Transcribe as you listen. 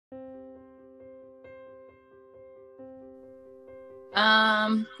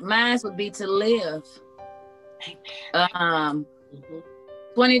Mine would be to live.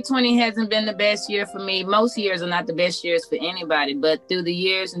 2020 hasn't been the best year for me. Most years are not the best years for anybody, but through the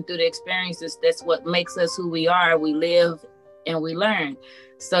years and through the experiences, that's what makes us who we are. We live and we learn.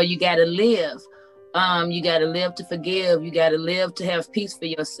 So you got to live. You got to live to forgive. You got to live to have peace for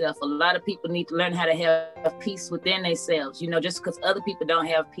yourself. A lot of people need to learn how to have peace within themselves. You know, just because other people don't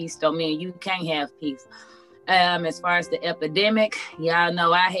have peace don't mean you can't have peace. As far as the epidemic, y'all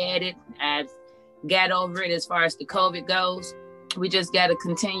know I had it. I got over it as far as the COVID goes. We just got to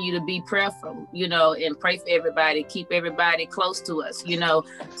continue to be prayerful, you know, and pray for everybody, keep everybody close to us, you know,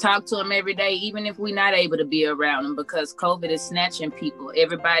 talk to them every day, even if we're not able to be around them, because COVID is snatching people.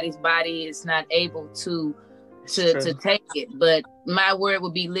 Everybody's body is not able to take it. But my word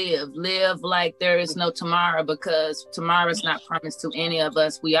would be live like there is no tomorrow, because tomorrow's not promised to any of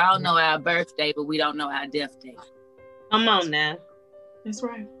us. We all know our birthday, but we don't know our death day. Come on now. That's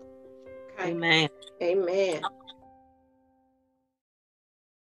right. Okay. Amen. Amen.